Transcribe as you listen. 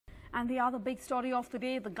And the other big story of the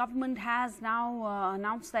day, the government has now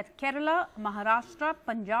announced that Kerala, Maharashtra,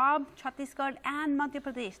 Punjab, Chhattisgarh and Madhya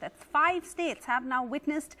Pradesh, that's 5 states, have now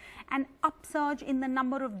witnessed an upsurge in the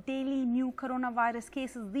number of daily new coronavirus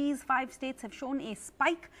cases. These 5 states have shown a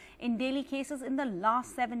spike in daily cases in the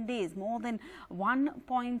last 7 days. More than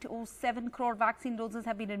 1.07 crore vaccine doses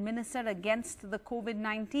have been administered against the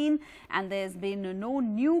Covid-19, and there's been no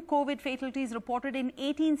new Covid fatalities reported in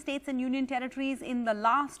 18 states and union territories in the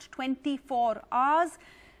last 24 hours.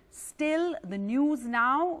 Still, the news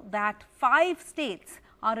now that 5 states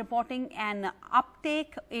are reporting an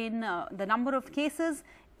uptake in the number of cases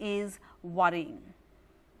is worrying.